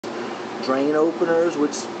drain openers,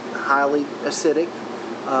 which highly acidic,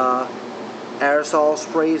 aerosol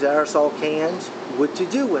sprays, aerosol cans. What to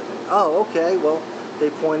do with it? Oh, okay. Well, they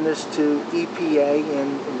point us to EPA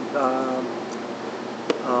and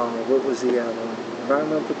what was the other one?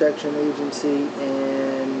 Environmental Protection Agency,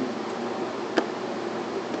 and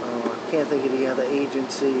I can't think of the other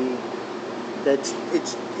agency.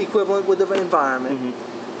 It's equivalent with the environment.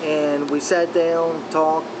 Mm-hmm. And we sat down,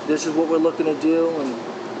 talked. This is what we're looking to do, and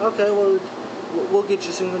okay, well, we'll get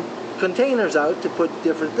you some containers out to put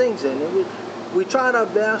different things in. And we tried our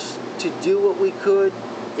best to do what we could.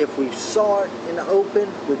 If we saw it in the open,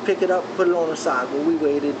 we'd pick it up, put it on the side. Well, we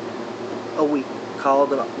waited a week, called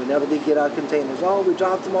them up. We never did get our containers. Oh, we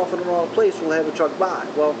dropped them off in the wrong place. We'll have a truck by.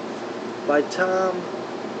 Well, by the time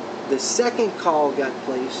the second call got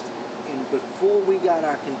placed, and before we got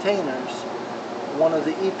our containers, one of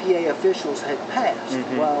the EPA officials had passed.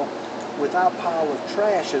 Mm-hmm. Well, with our pile of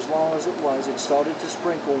trash, as long as it was, it started to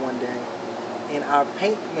sprinkle one day. And our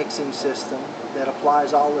paint mixing system that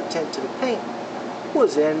applies all the tint to the paint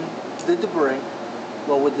was in the debris.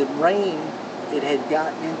 Well, with the rain, it had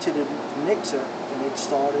gotten into the mixer and it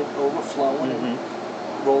started overflowing mm-hmm.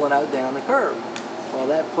 and rolling out down the curb. Well,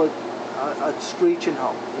 that put a screeching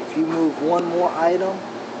halt. If you move one more item,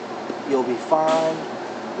 you'll be fine.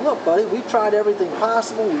 Look, buddy, we tried everything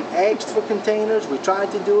possible. We asked for containers. We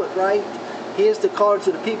tried to do it right. Here's the cards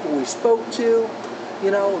of the people we spoke to.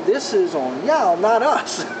 You know, this is on y'all, not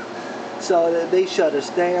us. So they shut us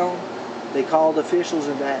down. They called officials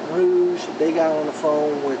in Baton Rouge. They got on the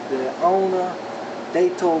phone with the owner. They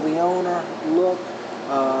told the owner, look,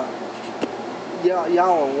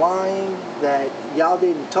 y'all are lying, that y'all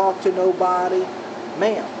didn't talk to nobody.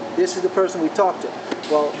 Ma'am, this is the person we talked to.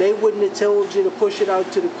 Well, they wouldn't have told you to push it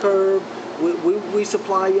out to the curb. We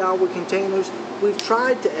supply y'all with containers. We've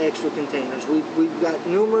tried to ask for containers. We've got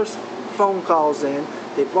numerous phone calls in.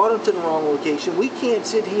 They brought them to the wrong location. We can't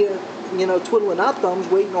sit here, you know, twiddling our thumbs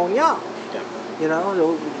waiting on y'all. Yeah. You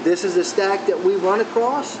know, this is a stack that we run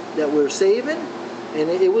across that we're saving, and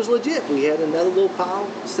it was legit. We had another little pile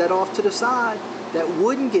set off to the side that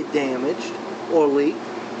wouldn't get damaged or leak.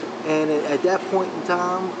 And at that point in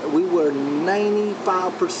time, we were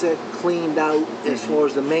 95% cleaned out as mm-hmm. far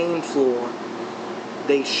as the main floor.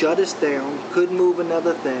 They shut us down, couldn't move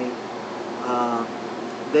another thing.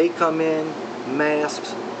 They come in,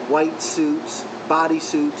 masks, white suits, body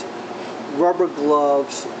suits, rubber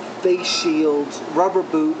gloves, face shields, rubber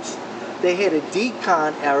boots. They had a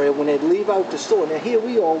decon area when they'd leave out the store. Now here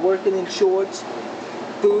we are working in shorts,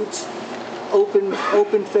 boots,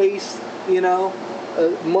 open face, you know,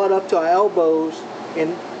 mud up to our elbows,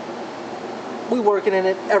 and we working in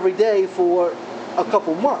it every day for a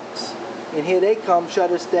couple months. And here they come, shut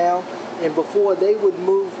us down, and before they would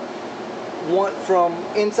move one from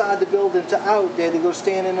inside the building to out, they had to go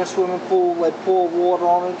stand in a swimming pool, let pour water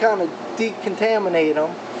on them, and kind of decontaminate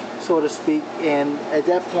them, so to speak. And at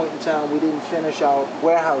that point in time, we didn't finish our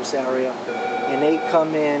warehouse area, and they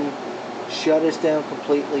come in, shut us down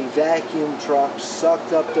completely, vacuum trucks,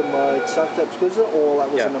 sucked up the mud, sucked up, because of the oil that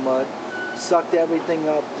was in the mud, sucked everything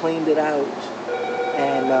up, cleaned it out,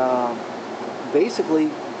 and basically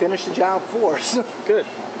finished the job for us. Good.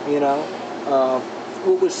 You know,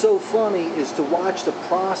 what was so funny is to watch the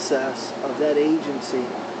process of that agency.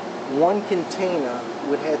 One container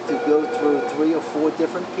would have to go through 3 or 4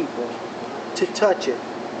 different people to touch it.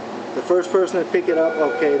 The first person to pick it up,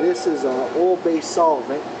 okay, this is an oil-based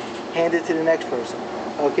solvent, hand it to the next person.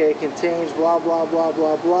 Okay, it contains blah, blah, blah,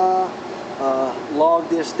 blah, blah. Log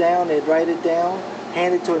this down, they'd write it down,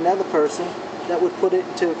 hand it to another person that would put it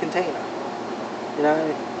into a container. You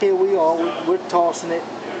know, here we are, we're tossing it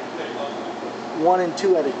 1 and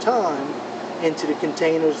 2 at a time into the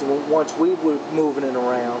containers once we were moving it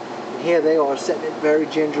around. And here they are setting it very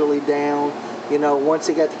gingerly down. You know, once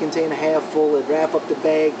they got the container half full, they'd wrap up the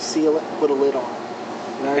bag, seal it, and put a lid on it.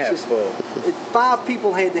 You know, it's just, 5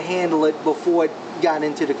 people had to handle it before it got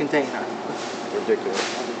into the container. Ridiculous.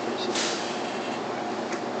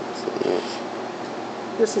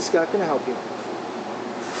 This is Scott. Can I help you?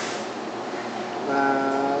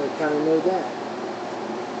 I kind of know that.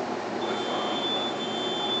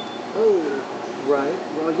 Oh, right.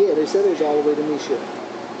 Well, yeah, they said it was all the way to Misha.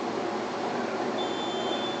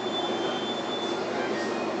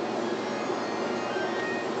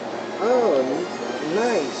 Oh,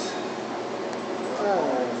 nice.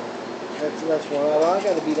 That's one. Well, I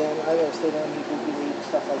got to be down. I got to stay down here to eat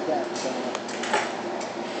stuff like that. So,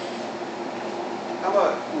 how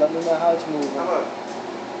much? Let me know how it's moving. How much?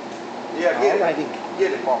 Yeah, get Alrighty. it.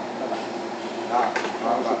 Get it. Bye-bye.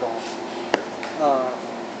 All right.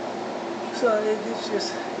 So it's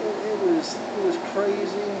just, it was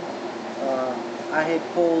crazy. I had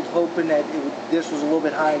pulled hoping that this was a little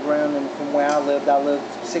bit higher ground than from where I lived. I lived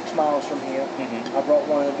 6 miles from here. Mm-hmm. I brought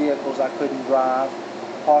one of the vehicles I couldn't drive,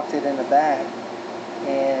 parked it in the back,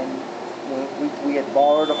 and we had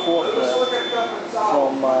borrowed a forklift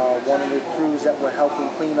from one of the crews that were helping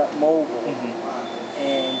clean up Mobile,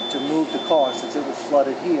 and to move the car since it was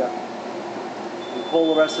flooded here. We pulled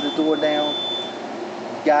the rest of the door down,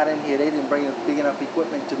 got in here. They didn't bring big enough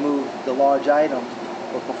equipment to move the large items.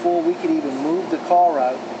 But before we could even move the car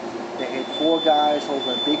out, they had 4 guys holding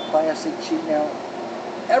a big plastic sheet. Now,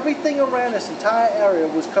 everything around this entire area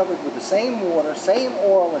was covered with the same water, same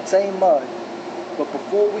oil, and same mud. But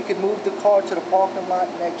before we could move the car to the parking lot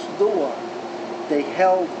next door, they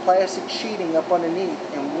held plastic sheeting up underneath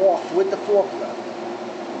and walked with the forklift.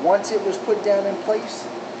 Once it was put down in place,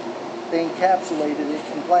 they encapsulated it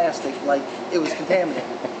in plastic like it was contaminated.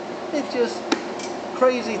 It just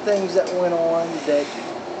crazy things that went on that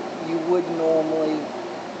you wouldn't normally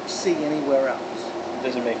see anywhere else. It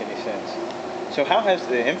doesn't make any sense. So how has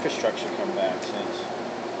the infrastructure come back since?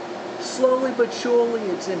 Slowly but surely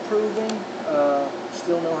it's improving.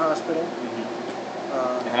 Still no hospital.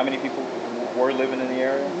 And how many people were living in the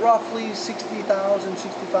area? Roughly 60,000,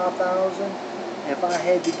 65,000. If I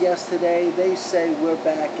had to guess today, they say we're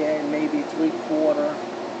back at maybe 3/4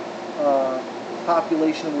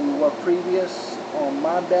 population of where we were previous. On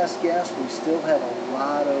my best guess, we still have a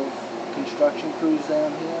lot of construction crews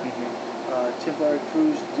down here. Temporary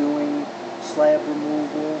crews doing slab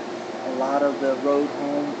removal, a lot of the road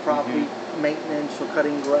home property maintenance for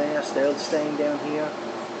cutting grass, they're staying down here.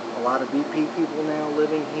 A lot of BP people now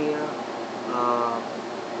living here.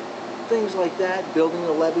 Things like that, building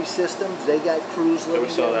the levee systems, they got crews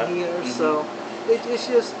living down here. So it's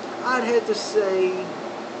just, I'd have to say,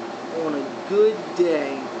 on a good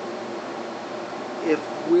day, if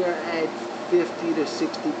we're at 50 to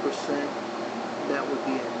 60%, that would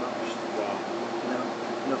be at most. Wow. You know?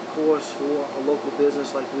 And of course, for a local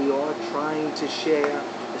business like we are, trying to share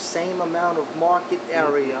the same amount of market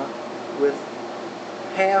area with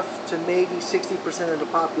half to maybe 60% of the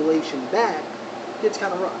population back, it's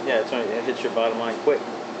kind of rough. Yeah, it hits your bottom line quick.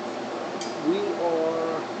 We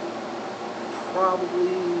are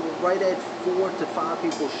probably right at 4 to 5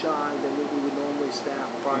 people shy than what we would normally staff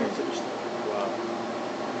prior to the storm. Wow.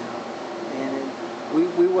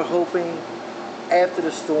 And we were hoping after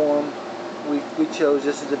the storm, we chose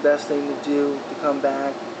this is the best thing to do, to come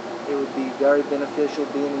back. It would be very beneficial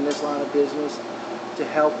being in this line of business to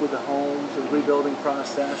help with the homes, the rebuilding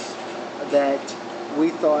process, that we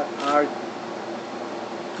thought our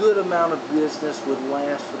good amount of business would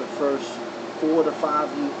last for the first 4 to 5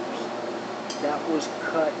 years. That was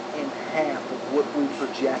cut in half of what we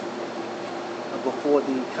projected before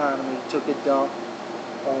the economy took a dump.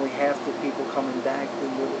 Only half the people coming back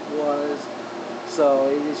than what it was. So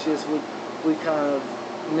it's just we kind of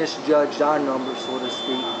misjudged our numbers, so to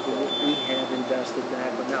speak. We have invested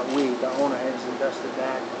back, but not we. The owner has invested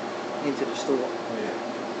back into the store. Yeah.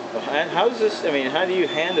 Well, how's this? I mean, how do you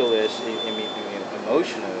handle this? I mean,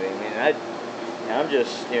 emotionally. I mean, I've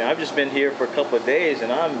just been here for a couple of days,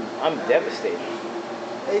 and I'm devastated.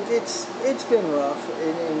 It's been rough,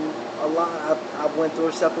 and a lot. I went through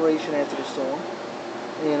a separation after the storm,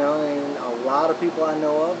 you know, and a lot of people I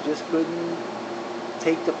know of just couldn't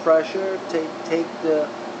take the pressure, take the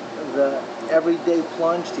everyday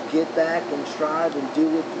plunge to get back and strive and do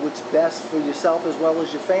what's best for yourself as well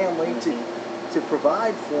as your family to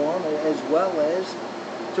provide for them, as well as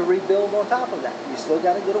to rebuild on top of that. You still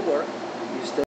got to go to work. You still